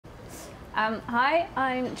Hi,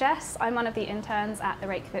 I'm Jess. I'm one of the interns at the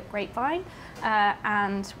Reykjavik Grapevine,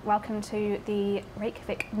 and welcome to the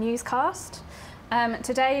Reykjavik Newscast.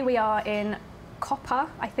 Today we are in Koppa,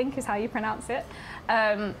 I think is how you pronounce it,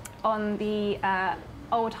 on the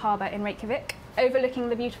old harbour in Reykjavik, overlooking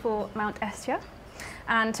the beautiful Mount Esja.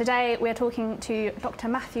 And today we're talking to Dr.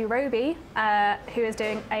 Matthew Roby, who is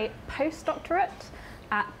doing a postdoctorate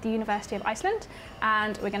at the University of Iceland,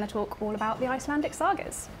 and we're going to talk all about the Icelandic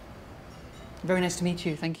Sagas. Very nice to meet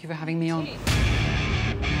you. Thank you for having me on.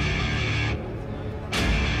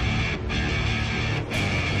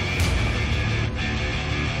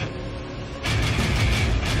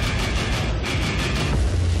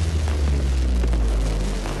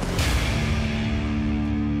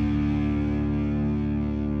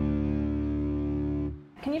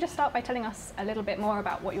 Can you just start by telling us a little bit more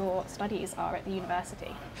about what your studies are at the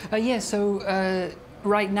university?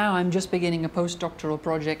 Right now I'm just beginning a postdoctoral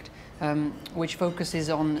project which focuses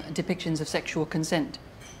on depictions of sexual consent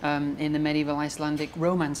in the medieval Icelandic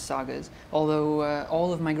romance sagas. Although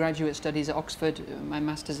all of my graduate studies at Oxford, my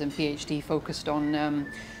master's and PhD, focused on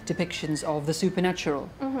depictions of the supernatural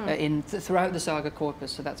throughout the saga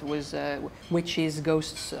corpus. So that was witches,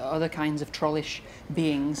 ghosts, other kinds of trollish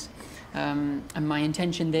beings. And my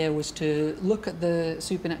intention there was to look at the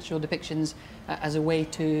supernatural depictions as a way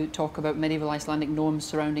to talk about medieval Icelandic norms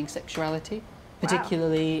surrounding sexuality,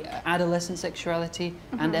 particularly adolescent sexuality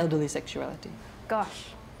and elderly sexuality. Gosh,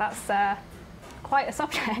 that's quite a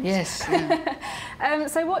subject. Yes. Yeah.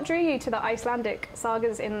 So what drew you to the Icelandic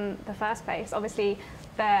sagas in the first place? Obviously,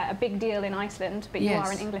 they're a big deal in Iceland, but you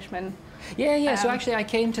are an Englishman. Yeah. So actually I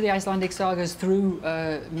came to the Icelandic sagas through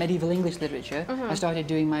medieval English literature. I started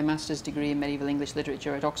doing my master's degree in medieval English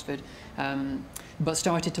literature at Oxford, but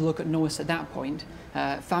started to look at Norse at that point.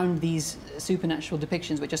 Found these supernatural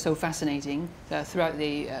depictions which are so fascinating throughout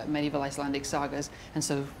the medieval Icelandic sagas, and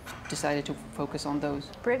so decided to focus on those.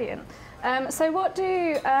 Brilliant. So what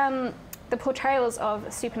do the portrayals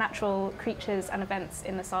of supernatural creatures and events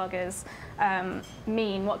in the sagas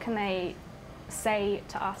mean? What can they say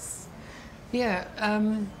to us? Yeah,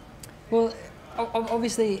 well,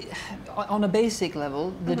 obviously, on a basic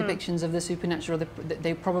level, the depictions of the supernatural,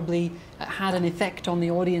 they probably had an effect on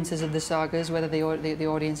the audiences of the sagas, whether the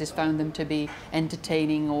audiences found them to be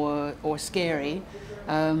entertaining or scary.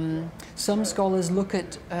 Some scholars look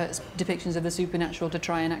at depictions of the supernatural to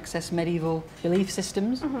try and access medieval belief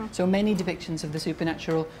systems. So many depictions of the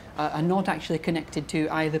supernatural are not actually connected to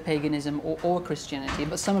either paganism or Christianity,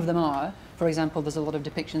 but some of them are. For example, there's a lot of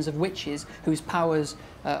depictions of witches whose powers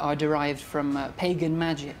are derived from pagan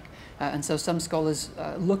magic. And so some scholars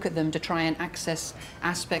look at them to try and access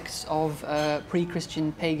aspects of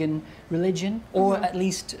pre-Christian pagan religion, or at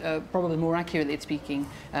least, probably more accurately speaking,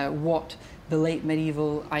 what the late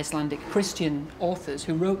medieval Icelandic Christian authors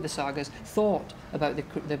who wrote the sagas thought about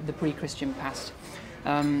the pre-Christian past.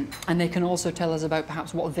 And they can also tell us about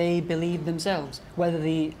perhaps what they believed themselves, whether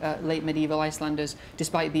the late medieval Icelanders,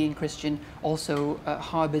 despite being Christian, also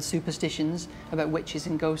harboured superstitions about witches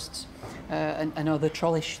and ghosts and other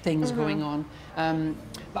trollish things going on.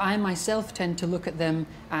 But I myself tend to look at them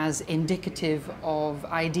as indicative of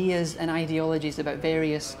ideas and ideologies about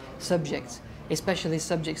various subjects, especially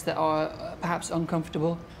subjects that are perhaps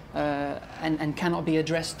uncomfortable and cannot be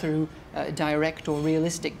addressed through direct or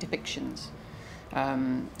realistic depictions.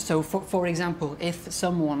 So, for example, if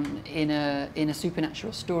someone in a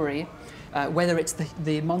supernatural story, whether it's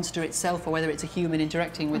the monster itself or whether it's a human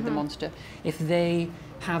interacting with the monster, if they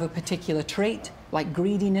have a particular trait like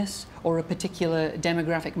greediness, or a particular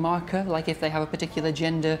demographic marker, like if they have a particular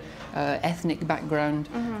gender, ethnic background,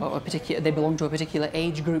 or they belong to a particular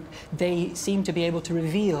age group, they seem to be able to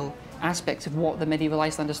reveal aspects of what the medieval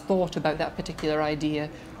Icelanders thought about that particular idea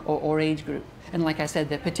or age group. And like I said,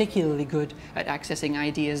 they're particularly good at accessing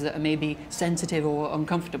ideas that are maybe sensitive or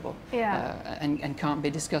uncomfortable, and can't be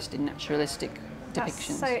discussed in naturalistic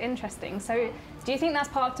depictions. That's so interesting. So do you think that's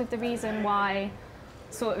part of the reason why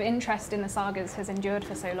sort of interest in the sagas has endured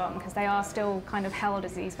for so long, because they are still kind of held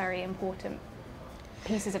as these very important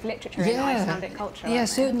pieces of literature in Icelandic culture? Yeah,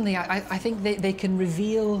 certainly. I think they can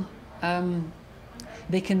reveal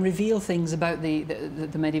things about the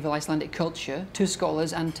medieval Icelandic culture to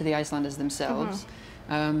scholars and to the Icelanders themselves.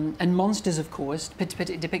 And monsters, of course,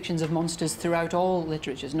 depictions of monsters throughout all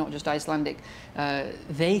literatures, not just Icelandic,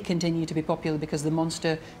 they continue to be popular because the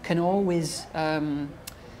monster can always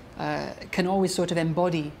sort of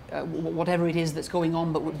embody whatever it is that's going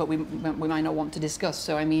on, but we might not want to discuss.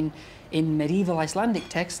 So I mean, in medieval Icelandic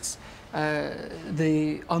texts,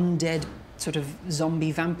 the undead sort of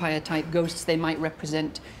zombie vampire type ghosts, they might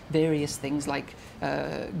represent various things like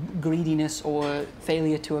greediness or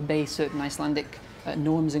failure to obey certain Icelandic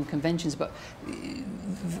norms and conventions. But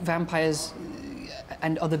vampires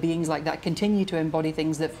and other beings like that continue to embody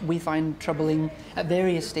things that we find troubling at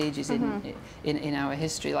various stages in our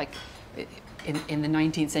history. Like in the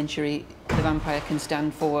 19th century, the vampire can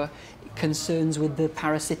stand for concerns with the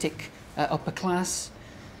parasitic upper class.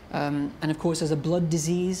 And of course, as a blood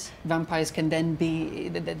disease, vampires can then be,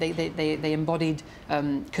 they embodied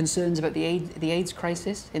concerns about the AIDS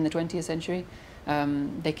crisis in the 20th century.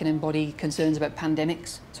 They can embody concerns about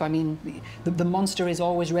pandemics. So I mean, the monster is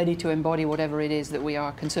always ready to embody whatever it is that we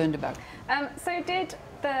are concerned about. So did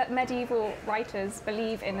the medieval writers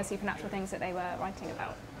believe in the supernatural things that they were writing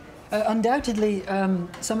about? Undoubtedly,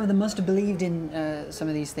 some of them must have believed in some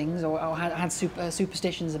of these things, or had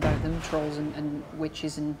superstitions about them, trolls and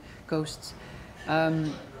witches and ghosts.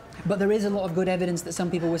 But there is a lot of good evidence that some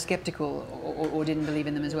people were skeptical or didn't believe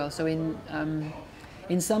in them as well. So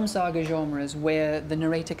in some saga genres where the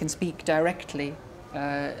narrator can speak directly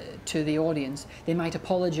to the audience, they might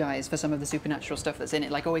apologize for some of the supernatural stuff that's in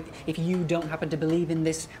it. Like, oh, if you don't happen to believe in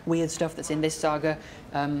this weird stuff that's in this saga,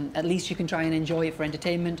 at least you can try and enjoy it for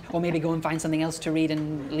entertainment, or maybe go and find something else to read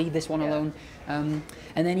and leave this one alone. And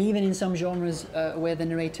then even in some genres where the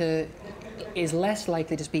narrator is less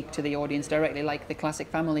likely to speak to the audience directly, like the classic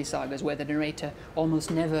family sagas, where the narrator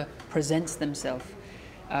almost never presents themselves.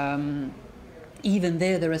 Even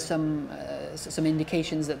there are some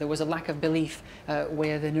indications that there was a lack of belief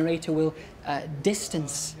where the narrator will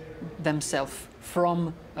distance themselves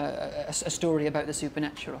from a story about the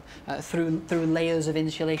supernatural through layers of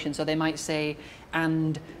insulation. So they might say,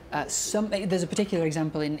 and there's a particular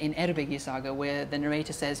example in RVK saga where the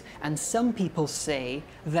narrator says, and some people say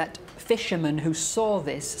that fishermen who saw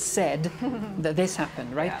this said that this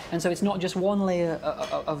happened, right? Yeah. And so it's not just one layer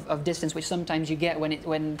of distance, which sometimes you get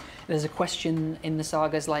when there's a question in the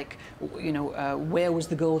sagas like, you know, where was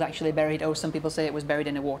the gold actually buried? Oh, some people say it was buried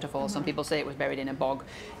in a waterfall, some people say it was buried in a bog.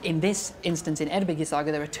 In this instance, in RVK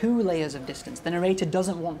saga, there are two layers of distance. The narrator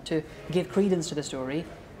doesn't want to give credence to the story.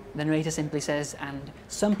 The narrator simply says, and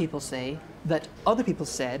some people say that other people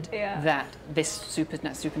said that this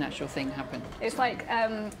supernatural thing happened. It's like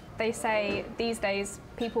they say these days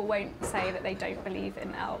people won't say that they don't believe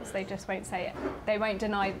in elves. They just won't say it. They won't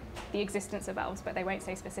deny the existence of elves, but they won't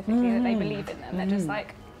say specifically that they believe in them. They're just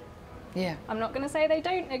like, I'm not going to say they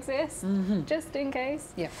don't exist, just in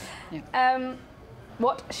case.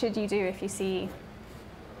 What should you do if you see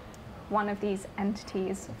one of these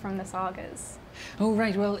entities from the sagas? Oh,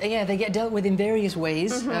 right. Well, yeah, they get dealt with in various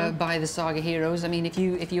ways by the saga heroes. I mean, if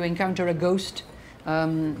you encounter a ghost,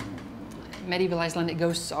 medieval Icelandic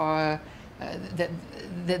ghosts are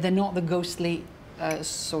they're not the ghostly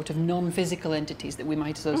sort of non-physical entities that we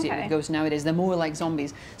might associate with ghosts nowadays. They're more like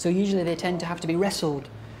zombies. So usually they tend to have to be wrestled.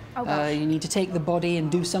 Oh, you need to take the body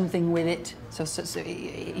and do something with it. So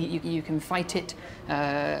you can fight it.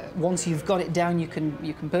 Once you've got it down, you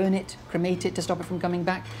can burn it, cremate it to stop it from coming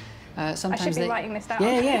back. Sometimes I should be writing this down.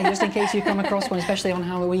 Yeah, just in case you come across one, especially on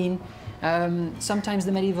Halloween. Sometimes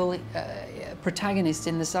the medieval protagonists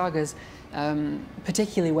in the sagas,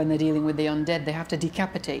 particularly when they're dealing with the undead, they have to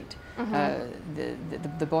decapitate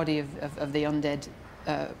the body of the undead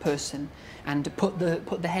person and put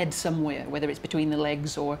the head somewhere, whether it's between the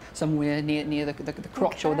legs or somewhere near the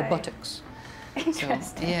crotch or the buttocks.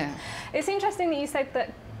 Interesting. So, yeah. It's interesting that you said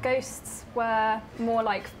that ghosts were more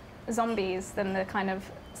like zombies than the kind of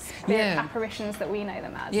spirit apparitions that we know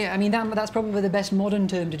them as. Yeah, I mean that's probably the best modern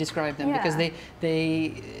term to describe them because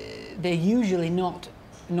they're usually not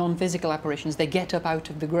non-physical apparitions. They get up out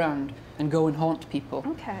of the ground and go and haunt people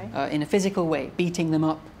in a physical way, beating them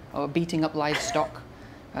up or beating up livestock.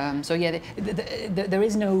 So yeah, there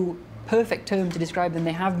is no perfect term to describe them.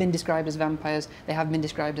 They have been described as vampires, they have been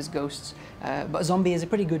described as ghosts, but zombie is a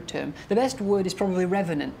pretty good term. The best word is probably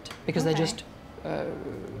revenant because they're just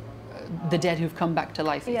the dead who've come back to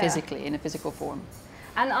life physically, in a physical form.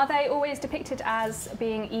 And are they always depicted as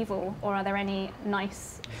being evil, or are there any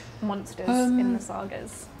nice monsters in the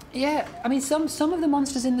sagas? Yeah, I mean, some of the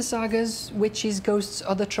monsters in the sagas, witches, ghosts,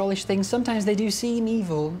 other trollish things, sometimes they do seem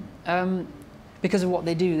evil because of what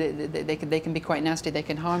they do. They can be quite nasty, they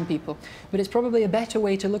can harm people. But it's probably a better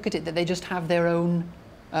way to look at it that they just have their own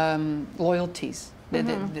loyalties.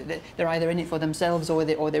 They're either in it for themselves or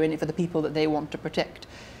they're in it for the people that they want to protect.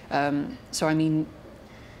 So I mean,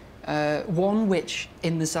 one witch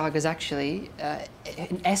in the sagas actually,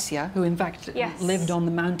 Esja, who in fact lived on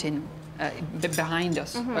the mountain behind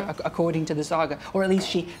us, according to the saga. Or at least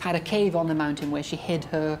she had a cave on the mountain where she hid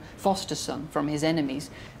her foster son from his enemies.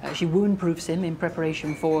 She wound-proofs him in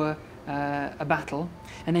preparation for a battle,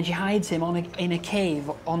 and then she hides him in a cave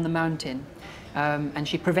on the mountain. And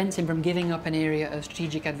she prevents him from giving up an area of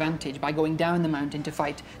strategic advantage by going down the mountain to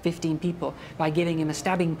fight 15 people, by giving him a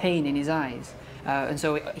stabbing pain in his eyes. And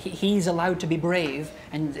so he's allowed to be brave,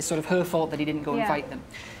 and it's sort of her fault that he didn't go and fight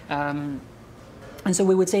them. And so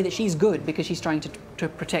we would say that she's good because she's trying to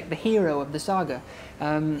protect the hero of the saga.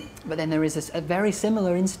 But then there is a very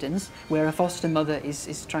similar instance where a foster mother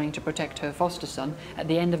is trying to protect her foster son at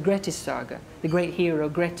the end of Gretti's saga. The great hero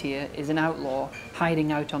Grettir is an outlaw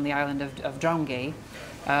hiding out on the island of Drangey,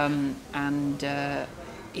 and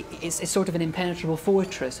it's sort of an impenetrable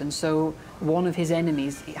fortress, and so one of his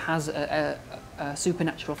enemies has a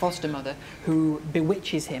supernatural foster mother who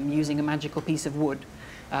bewitches him using a magical piece of wood.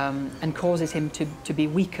 And causes him to be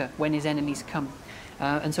weaker when his enemies come.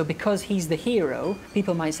 And so because he's the hero,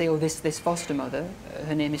 people might say, oh, this foster mother,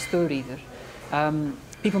 her name is Thuríður,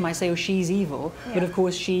 people might say, oh, she's evil, but of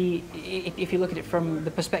course if you look at it from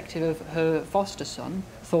the perspective of her foster son,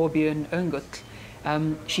 Thorbjörn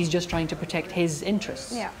Öngull, she's just trying to protect his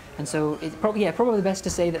interests. Yeah. And so it's probably best to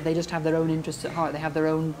say that they just have their own interests at heart, they have their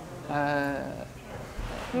own...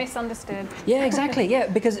 Misunderstood. Yeah, exactly. Yeah,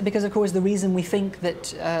 because of course the reason we think that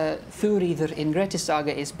Thuríður in Gretti's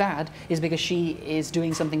saga is bad is because she is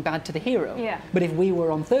doing something bad to the hero. Yeah. But if we were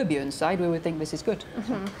on Thorbjörn's side, we would think this is good.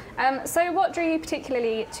 So what drew you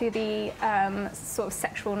particularly to the sort of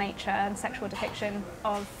sexual nature and sexual depiction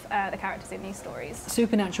of the characters in these stories?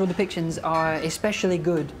 Supernatural depictions are especially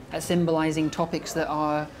good at symbolising topics that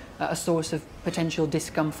are a source of potential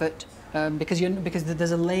discomfort. Because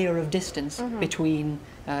there's a layer of distance between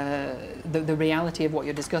the reality of what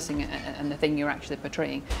you're discussing and the thing you're actually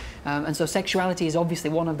portraying. And so sexuality is obviously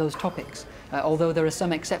one of those topics. Although there are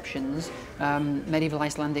some exceptions, medieval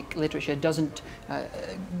Icelandic literature doesn't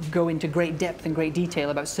go into great depth and great detail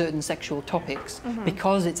about certain sexual topics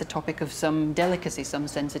because it's a topic of some delicacy, some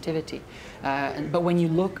sensitivity. But when you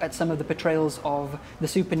look at some of the portrayals of the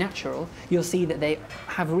supernatural, you'll see that they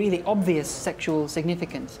have really obvious sexual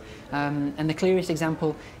significance. And the clearest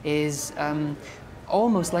example is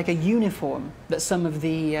almost like a uniform that some of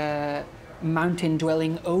the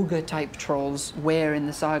mountain-dwelling ogre-type trolls wear in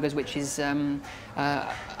the sagas, which is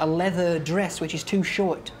a leather dress which is too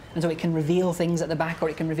short, and so it can reveal things at the back or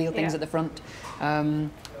it can reveal things at the front.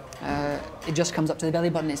 It just comes up to the belly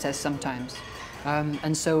button, it says sometimes.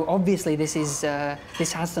 And so obviously this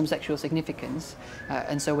has some sexual significance,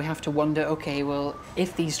 and so we have to wonder, okay, well,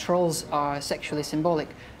 if these trolls are sexually symbolic,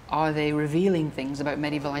 are they revealing things about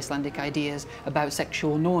medieval Icelandic ideas about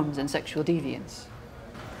sexual norms and sexual deviance?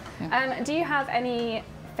 Yeah. Do you have any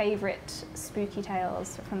favourite spooky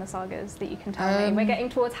tales from the sagas that you can tell me? We're getting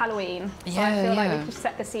towards Halloween, so I feel like we could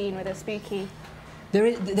set the scene with a spooky. There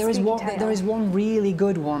is one really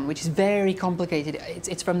good one which is very complicated.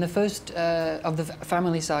 It's from the first of the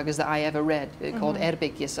family sagas that I ever read, called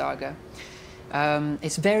RVK saga.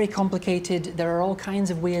 It's very complicated. There are all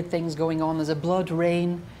kinds of weird things going on. There's a blood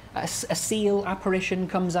rain. A seal apparition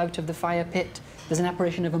comes out of the fire pit. There's an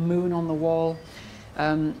apparition of a moon on the wall.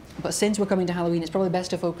 But since we're coming to Halloween, it's probably best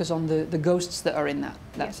to focus on the ghosts that are in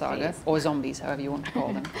that saga, or zombies, however you want to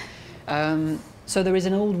call them. So there is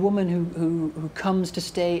an old woman who comes to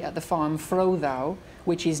stay at the farm Fróðá,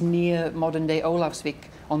 which is near modern-day Ólafsvík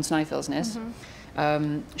on Snæfellsnes.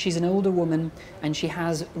 She's an older woman, and she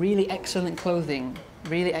has really excellent clothing,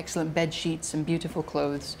 really excellent bed sheets and beautiful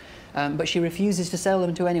clothes, but she refuses to sell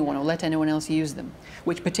them to anyone or let anyone else use them,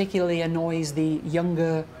 which particularly annoys the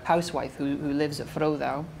younger housewife who lives at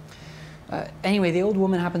Fróðá. Anyway, the old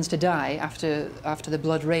woman happens to die after the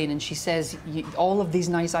blood rain, and she says, all of these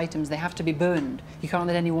nice items, they have to be burned. You can't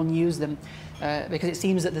let anyone use them because it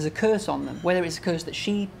seems that there's a curse on them, whether it's a curse that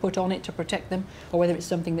she put on it to protect them or whether it's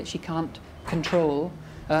something that she can't control.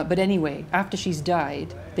 But anyway, after she's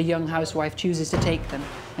died, the young housewife chooses to take them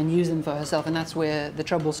and use them for herself, and that's where the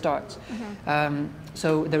trouble starts.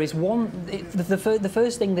 So there is the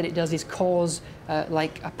first thing that it does is cause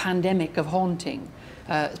like a pandemic of haunting.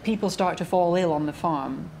 People start to fall ill on the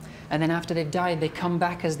farm, and then after they've died, they come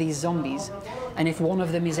back as these zombies. And if one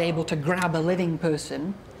of them is able to grab a living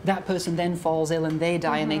person, that person then falls ill and they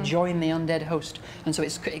die, and they join the undead host. And so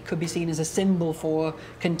it could be seen as a symbol for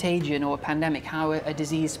contagion or pandemic, how a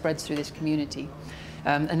disease spreads through this community.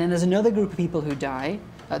 And then there's another group of people who die.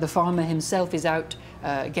 The farmer himself is out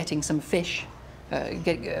getting some fish,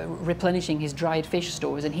 replenishing his dried fish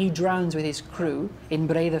stores, and he drowns with his crew in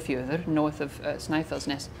Breiðafjörður, north of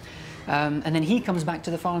Snæfellsnes. And then he comes back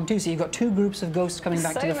to the farm too. So you've got two groups of ghosts coming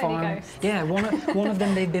back to the farm. Ghosts. Yeah, one of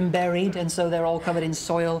them they've been buried, and so they're all covered in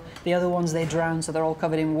soil. The other ones they drown, so they're all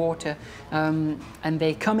covered in water. And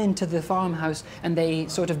they come into the farmhouse and they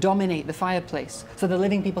sort of dominate the fireplace. So the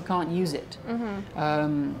living people can't use it.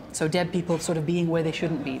 So dead people sort of being where they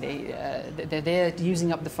shouldn't be. They're there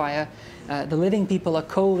using up the fire. The living people are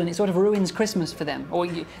cold, and it sort of ruins Christmas for them, or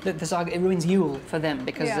the saga, it ruins Yule for them,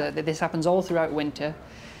 because this happens all throughout winter.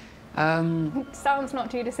 Sounds not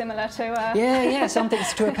too dissimilar to... Yeah, something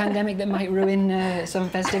to a pandemic that might ruin some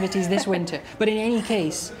festivities this winter. But in any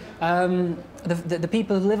case, the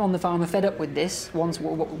people who live on the farm are fed up with this once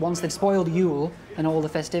they've spoiled Yule and all the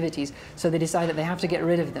festivities, so they decide that they have to get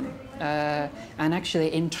rid of them. And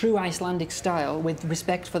actually, in true Icelandic style, with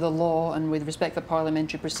respect for the law and with respect for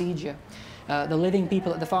parliamentary procedure, the living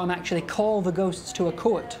people at the farm actually call the ghosts to a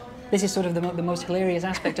court. This is sort of the most hilarious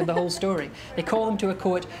aspect of the whole story. They call them to a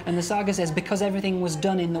court, and the saga says because everything was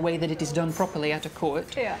done in the way that it is done properly at a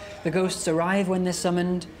court, the ghosts arrive when they're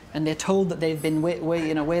summoned, and they're told that they've been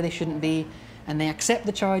where they shouldn't be, and they accept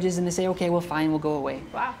the charges, and they say, okay, well, fine, we'll go away.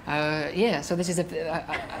 Wow. Yeah, so this is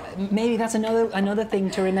maybe that's another thing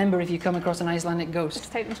to remember if you come across an Icelandic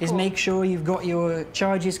ghost, is make sure you've got your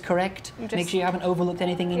charges correct, make sure you haven't overlooked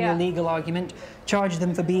anything in your legal argument, charge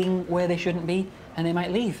them for being where they shouldn't be, and they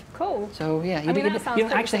might leave. Cool. So yeah, you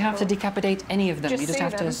don't actually have to decapitate any of them. You just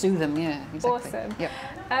have to sue them. Yeah, exactly. Awesome.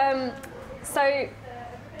 Yep. So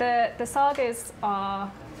the sagas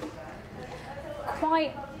are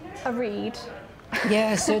quite a read.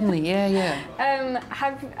 Yeah, certainly. Yeah.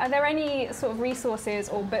 Are there any sort of resources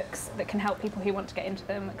or books that can help people who want to get into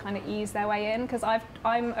them kind of ease their way in? Because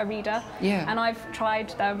I'm a reader, and I've tried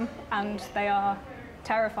them, and they are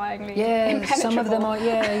terrifyingly impenetrable. Some of them are.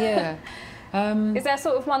 Yeah. Is there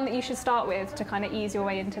sort of one that you should start with to kind of ease your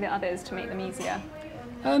way into the others to make them easier?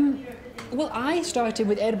 Well, I started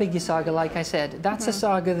with RVK Saga, like I said. That's a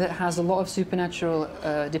saga that has a lot of supernatural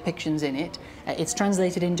depictions in it. It's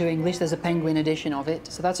translated into English. There's a Penguin edition of it,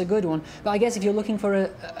 so that's a good one. But I guess if you're looking for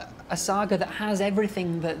a saga that has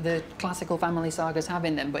everything that the classical family sagas have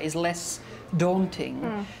in them, but is less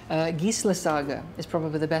daunting, Gisla Saga is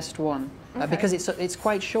probably the best one. Because it's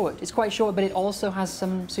quite short. It's quite short, but it also has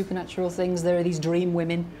some supernatural things. There are these dream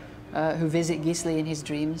women who visit Gisli in his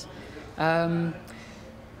dreams.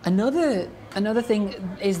 Another thing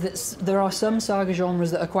is that there are some saga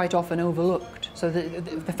genres that are quite often overlooked. So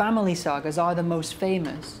the family sagas are the most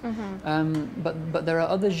famous, but there are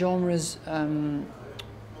other genres.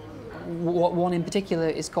 One in particular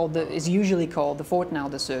is usually called the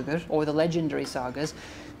Fornaldarsögur, or the legendary sagas.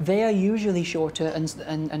 They are usually shorter,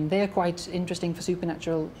 and they are quite interesting for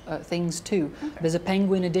supernatural things too. There's a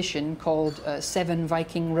Penguin edition called 7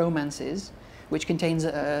 Viking Romances, which contains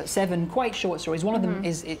 7 quite short stories. One of them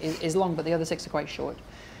is long, but the other 6 are quite short.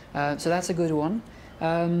 So that's a good one.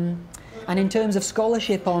 And in terms of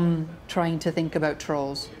scholarship on trying to think about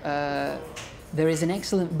trolls, there is an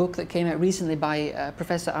excellent book that came out recently by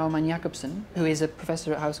Professor Ármann Jakobsson, who is a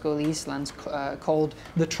professor at Háskóli Íslands, called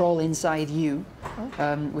The Troll Inside You,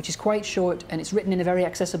 which is quite short, and it's written in a very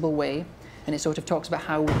accessible way, and it sort of talks about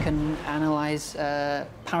how we can analyse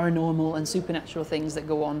paranormal and supernatural things that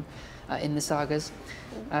go on in the sagas.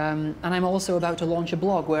 And I'm also about to launch a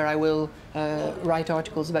blog where I will write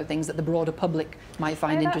articles about things that the broader public might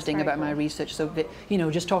find interesting about my research. So that,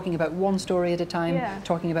 just talking about one story at a time,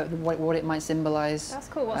 talking about what it might symbolise. That's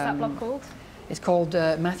cool. What's that blog called? It's called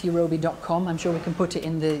MatthewRoby.com. I'm sure we can put it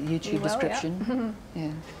in the YouTube description.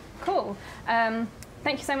 Yeah. Cool.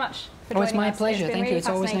 Thank you so much for joining us. It's my pleasure. Thank you. It's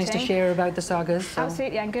always nice to share about the sagas. So.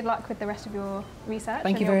 Absolutely, and good luck with the rest of your research.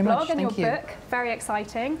 Thank you very much. And your book. Very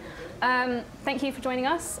exciting. Thank you for joining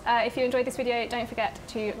us. If you enjoyed this video, don't forget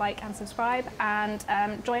to like and subscribe, and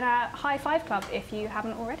join our High Five Club if you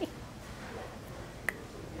haven't already.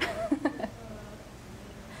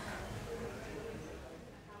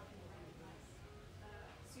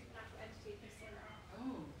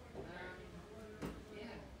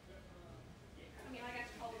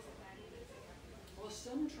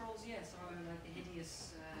 Some trolls, yes, are like the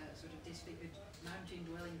hideous, sort of disfigured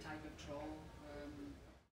mountain-dwelling type of troll.